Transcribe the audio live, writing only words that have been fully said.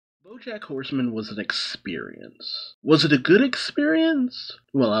BoJack Horseman was an experience. Was it a good experience?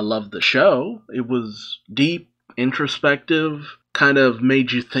 Well, I loved the show. It was deep, introspective, kind of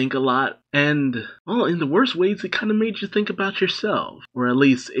made you think a lot, and, well, in the worst ways, it kind of made you think about yourself. Or at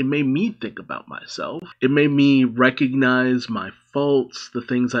least, it made me think about myself. It made me recognize my faults, the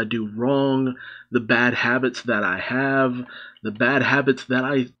things I do wrong, the bad habits that I have, the bad habits that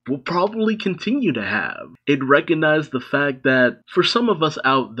I will probably continue to have. It recognized the fact that for some of us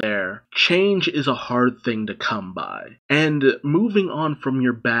out there, change is a hard thing to come by. And moving on from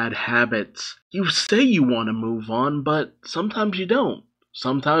your bad habits, you say you want to move on, but sometimes you don't.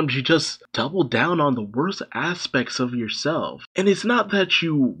 Sometimes you just double down on the worst aspects of yourself. And it's not that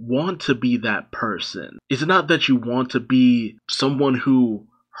you want to be that person. It's not that you want to be someone who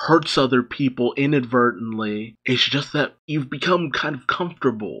hurts other people inadvertently. It's just that you've become kind of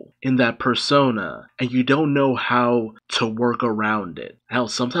comfortable in that persona and you don't know how to work around it. Hell,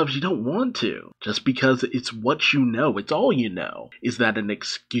 sometimes you don't want to, just because it's what you know. It's all you know. Is that an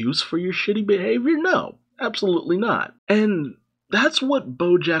excuse for your shitty behavior? No, absolutely not. And that's what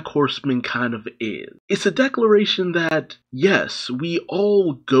BoJack Horseman kind of is. It's a declaration that, yes, we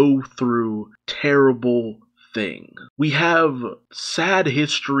all go through terrible things. We have sad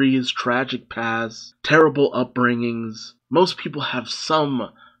histories, tragic pasts, terrible upbringings. Most people have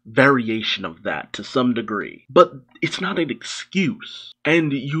some variation of that to some degree. But it's not an excuse.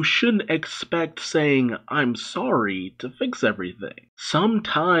 And you shouldn't expect saying, I'm sorry, to fix everything.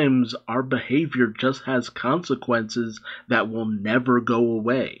 Sometimes our behavior just has consequences that will never go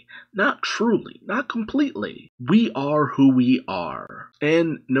away. Not truly, not completely. We are who we are.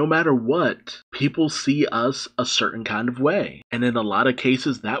 And no matter what, people see us a certain kind of way. And in a lot of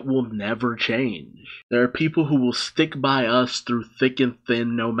cases, that will never change. There are people who will stick by us through thick and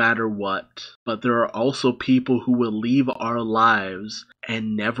thin no matter what. But there are also people who will leave our lives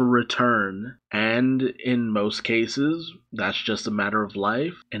and never return. And in most cases, that's just a matter of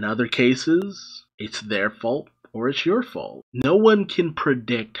life. In other cases, it's their fault or it's your fault. No one can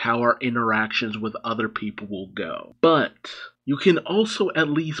predict how our interactions with other people will go. But you can also at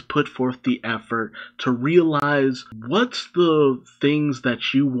least put forth the effort to realize what's the things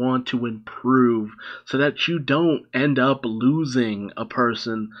that you want to improve so that you don't end up losing a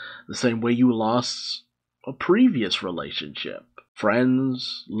person the same way you lost a previous relationship.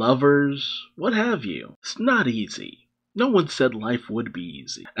 Friends, lovers, what have you. It's not easy. No one said life would be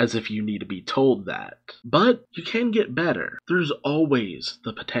easy, as if you need to be told that. But you can get better. There's always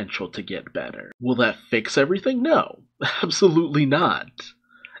the potential to get better. Will that fix everything? No, absolutely not.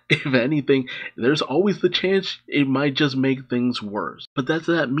 If anything, there's always the chance it might just make things worse. But does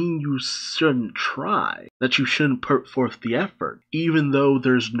that mean you shouldn't try? That you shouldn't put forth the effort, even though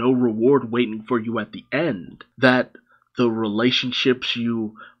there's no reward waiting for you at the end? That the relationships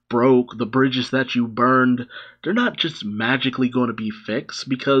you broke, the bridges that you burned, they're not just magically going to be fixed,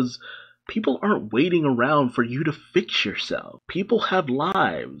 because people aren't waiting around for you to fix yourself. People have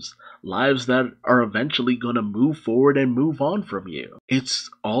lives that are eventually going to move forward and move on from you. It's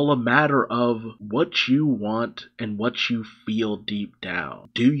all a matter of what you want and what you feel deep down.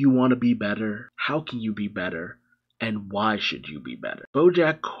 Do you want to be better? How can you be better? And why should you be better?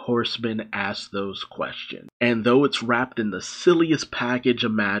 BoJack Horseman asks those questions. And though it's wrapped in the silliest package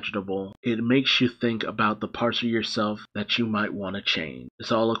imaginable, it makes you think about the parts of yourself that you might want to change.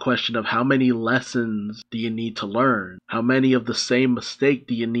 It's all a question of how many lessons do you need to learn? How many of the same mistake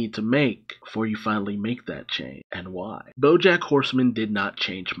do you need to make before you finally make that change? And why? BoJack Horseman did not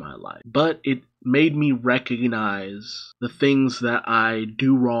change my life, but it made me recognize the things that I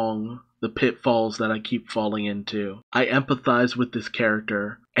do wrong, the pitfalls that I keep falling into. I empathize with this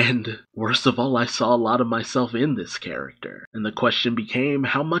character, and worst of all, I saw a lot of myself in this character. And the question became,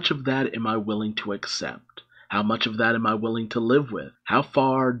 how much of that am I willing to accept? How much of that am I willing to live with? How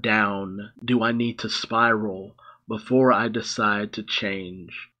far down do I need to spiral before I decide to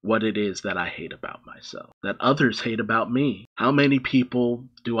change what it is that I hate about myself, that others hate about me? How many people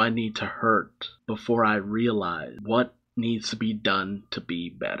do I need to hurt before I realize what needs to be done to be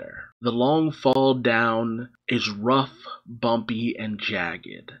better? The long fall down is rough, bumpy, and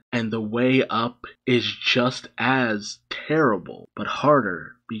jagged, and the way up is just as terrible, but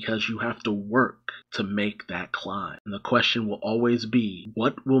harder, because you have to work to make that climb. And the question will always be,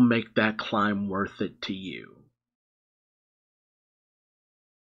 what will make that climb worth it to you?